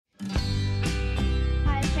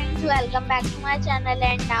welcome back to my channel,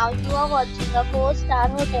 and now you are watching a 4-star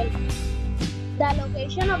hotel. The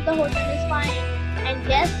location of the hotel is fine and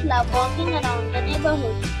guests love walking around the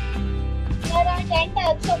neighborhood. There are 10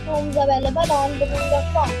 types of rooms available on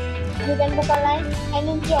booking.com. You can book online and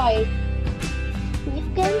enjoy it. You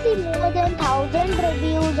can see more than 1,000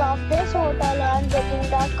 reviews of this hotel on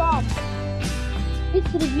booking.com.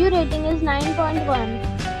 Its review rating is 9.1,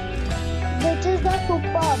 which is the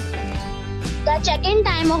superb. The check-in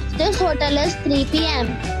time of this hotel is 3 p.m.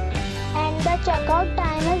 and the check-out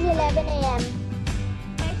time is 11 a.m.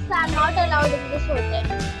 Pets are not allowed in this hotel.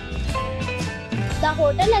 The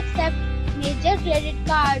hotel accepts major credit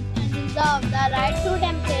cards and reserves the right to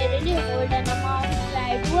temporarily hold an amount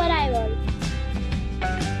prior to arrival.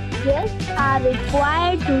 Guests are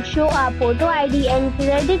required to show a photo ID and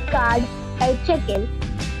credit card at check-in.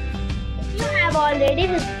 If you have already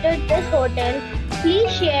visited this hotel,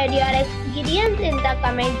 please share your experience in the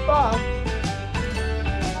comment box.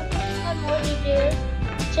 For more details,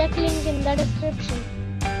 check link in the description.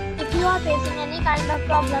 If you are facing any kind of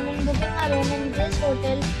problem in booking a room in this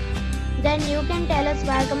hotel, then you can tell us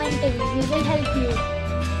by commenting. We will help you.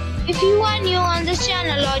 If you are new on this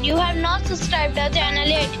channel or you have not subscribed our channel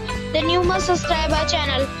yet, then you must subscribe our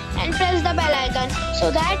channel and press the bell icon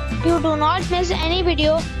so that you do not miss any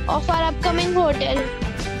video of our upcoming hotel.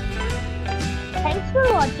 Thanks for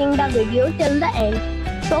watching the video till the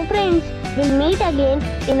end. So friends, we'll meet again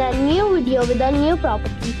in a new video with a new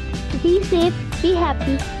property. Be safe, be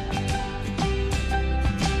happy.